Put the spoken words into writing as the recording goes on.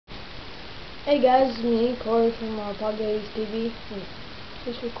Hey guys, it's me, Corey from Podcast TV. Is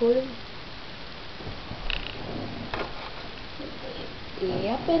this recording?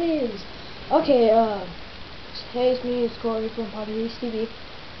 Yep, it is. Okay, hey, it's me, it's Corey from Podcast TV.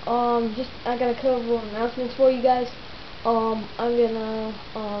 I got a couple of announcements for you guys. I'm gonna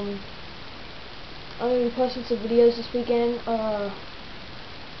be posting some videos this weekend, of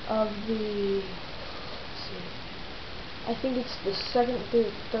the, let's see, I think it's the 2nd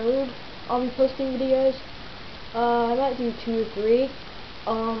through 3rd. I'll be posting videos. I might do 2 or 3,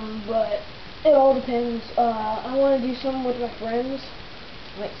 but it all depends. I want to do some with my friends,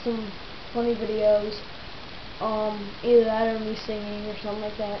 like some funny videos, either that or me singing or something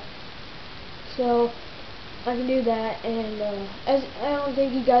like that. So I can do that, and as I don't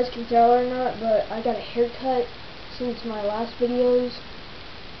think you guys can tell or not, but I got a haircut since my last videos.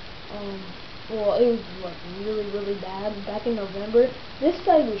 Well, it was like really bad back in November. This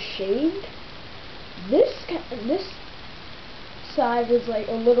side was shaved. This side was like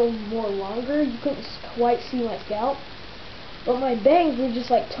a little more longer. You couldn't quite see my scalp, but my bangs were just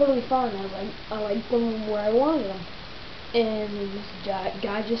like totally fine. I like them where I wanted them. And this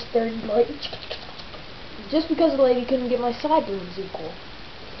guy just started like, just because the lady couldn't get my sideburns equal.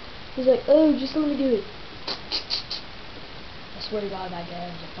 He's like, oh, just let me do it. I swear to God, that guy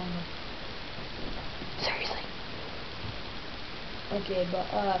has a phone. Seriously. Okay,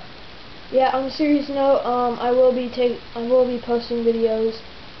 but yeah, on a serious note, I will be posting videos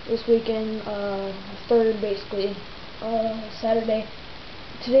this weekend, 3rd basically, Saturday.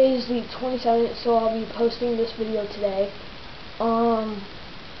 Today is the 27th, so I'll be posting this video today.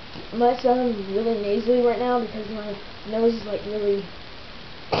 My sound is really nasally right now because my nose is like really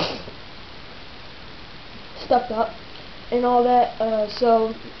stuffed up and all that,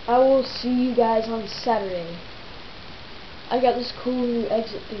 so I will see you guys on Saturday. I got this cool new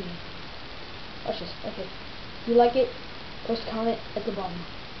exit thingy. Watch this. Okay. If you like it, post a comment at the bottom.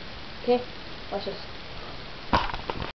 Okay? Watch this.